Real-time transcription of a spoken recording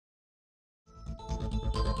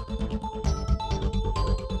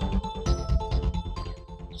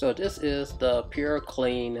So this is the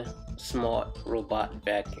PureClean Smart Robot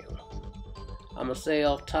Vacuum. I'm gonna say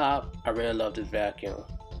off top, I really love this vacuum.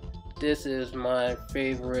 This is my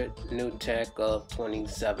favorite new tech of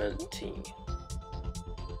 2017.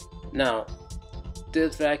 Now,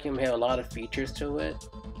 this vacuum has a lot of features to it,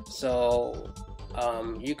 so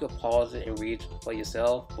you could pause it and read for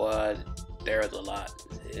yourself, but there's a lot.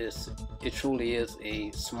 It truly is a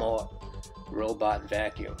smart robot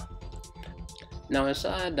vacuum. Now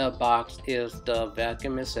inside the box is the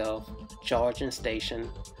vacuum itself, charging station,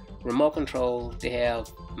 remote control. They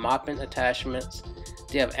have mopping attachments.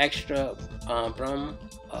 They have extra broom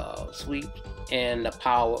sweep and the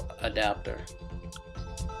power adapter.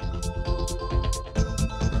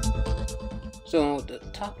 So the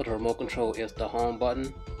top of the remote control is the home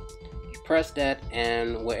button. You press that,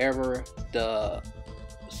 and wherever the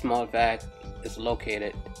smart vac is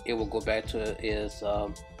located, it will go back to its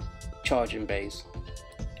charging base.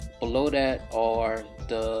 Below that are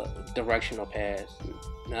the directional pads.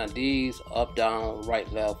 Now these up, down,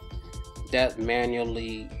 right, left, that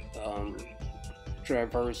manually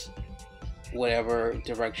traverse whatever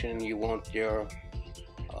direction you want your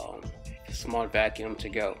smart vacuum to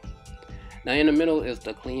go. Now in the middle is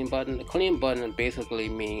the clean button. The clean button basically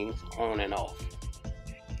means on and off.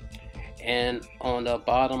 And on the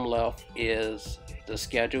bottom left is the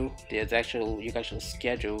schedule. You can actually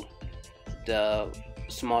schedule the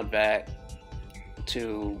smart vac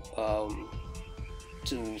to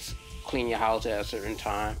clean your house at a certain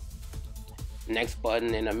time. Next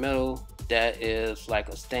button in the middle, that is like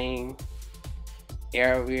a stain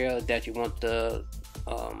area that you want the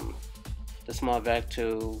smart vac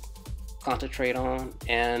to concentrate on.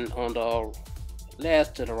 And on the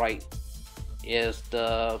last to the right is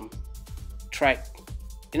the track.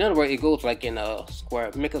 In other words, it goes like in a square,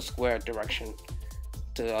 make a square direction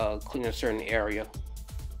to clean a certain area.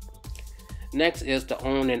 Next is the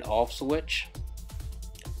on and off switch.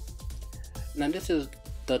 Now this is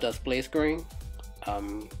the display screen.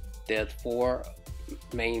 There's 4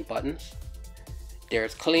 main buttons.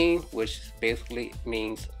 There's clean, which basically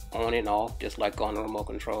means on and off, just like on the remote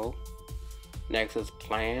control. Next is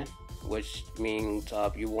plan, which means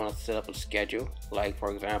you want to set up a schedule. Like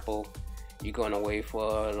for example, you're going away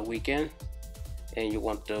for the weekend and you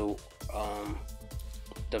want the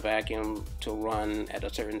vacuum to run at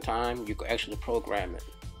a certain time. You can actually program it.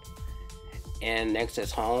 And next is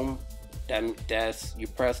home. That's you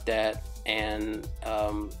press that, and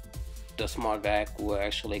the smart vac will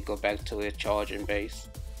actually go back to its charging base.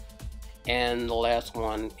 And the last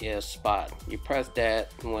one is spot. You press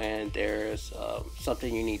that when there's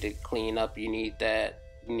something you need to clean up. You need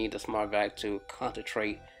the smart vac to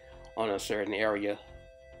concentrate on a certain area,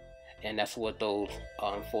 and that's what those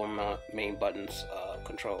 4 main buttons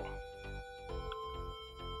control.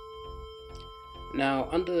 Now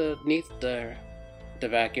underneath the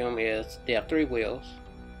vacuum is they have 3 wheels.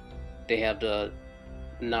 They have the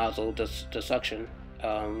nozzle, the suction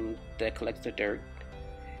that collects the dirt,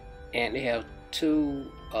 and they have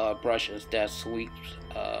 2 brushes that sweeps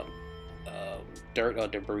dirt or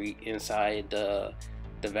debris inside the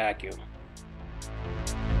vacuum.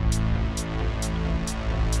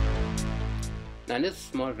 Now this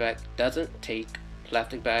smart vac doesn't take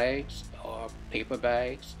plastic bags or paper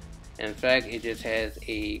bags. In fact, it just has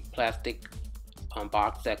a plastic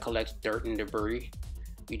box that collects dirt and debris.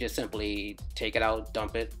 You just simply take it out,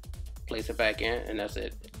 dump it, place it back in, and that's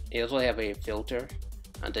it. It also have a filter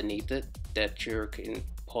underneath it that you can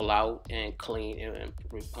pull out and clean and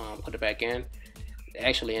put it back in.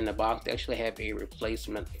 Actually, in the box, they actually have a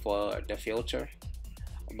replacement for the filter.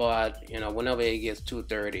 But you know, whenever it gets too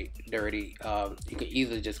dirty, you can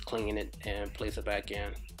easily just clean it and place it back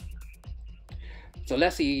in. So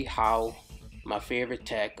let's see how my favorite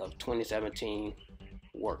tech of 2017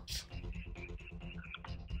 works.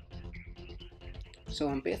 So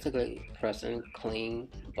I'm basically pressing clean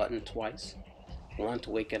button twice. 1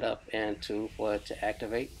 to wake it up, and 2 for it to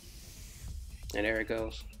activate. And there it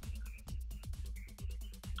goes.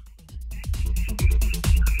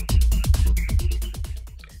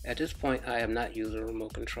 At this point, I am not using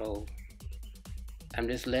remote control. I'm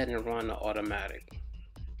just letting it run automatic.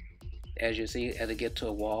 As you see, as it gets to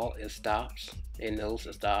a wall, it stops. It knows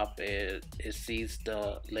to stop. It sees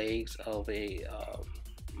the legs of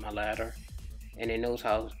my ladder, and it knows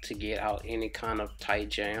how to get out any kind of tight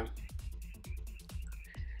jam.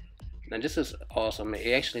 Now this is awesome.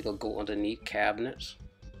 It actually could go underneath cabinets.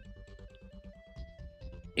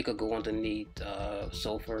 It could go underneath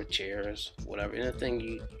sofa, chairs, whatever.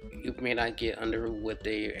 Anything you may not get under with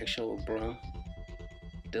the actual broom,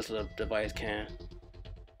 this little device can.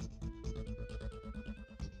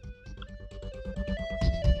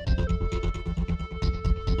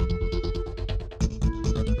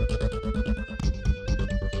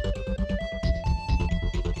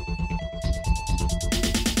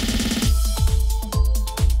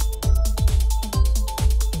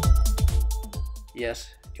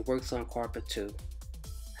 yes, it works on carpet too.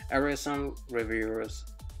 I read some reviewers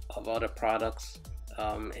of other products,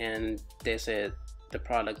 and they said the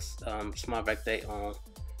products, smart vac they own,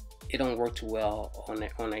 it don't work too well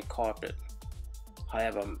on a carpet.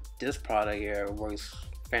 However, this product here works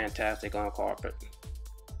fantastic on carpet.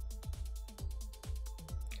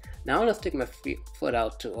 Now I'm gonna stick my foot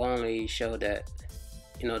out to only show that,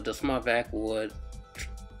 the smart vac would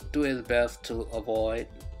do its best to avoid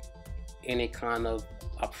any kind of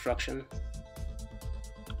obstruction.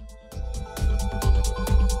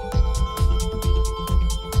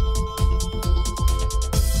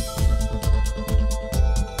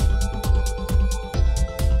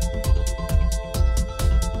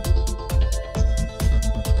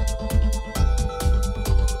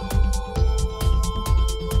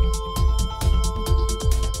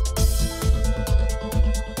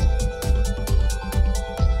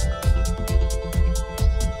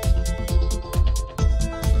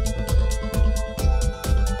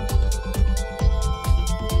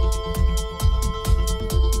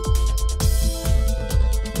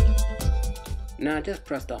 Now just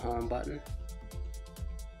press the home button.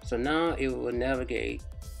 So now it will navigate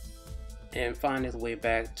and find its way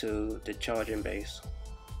back to the charging base.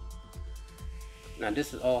 Now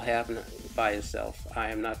this is all happening by itself. I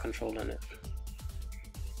am not controlling it.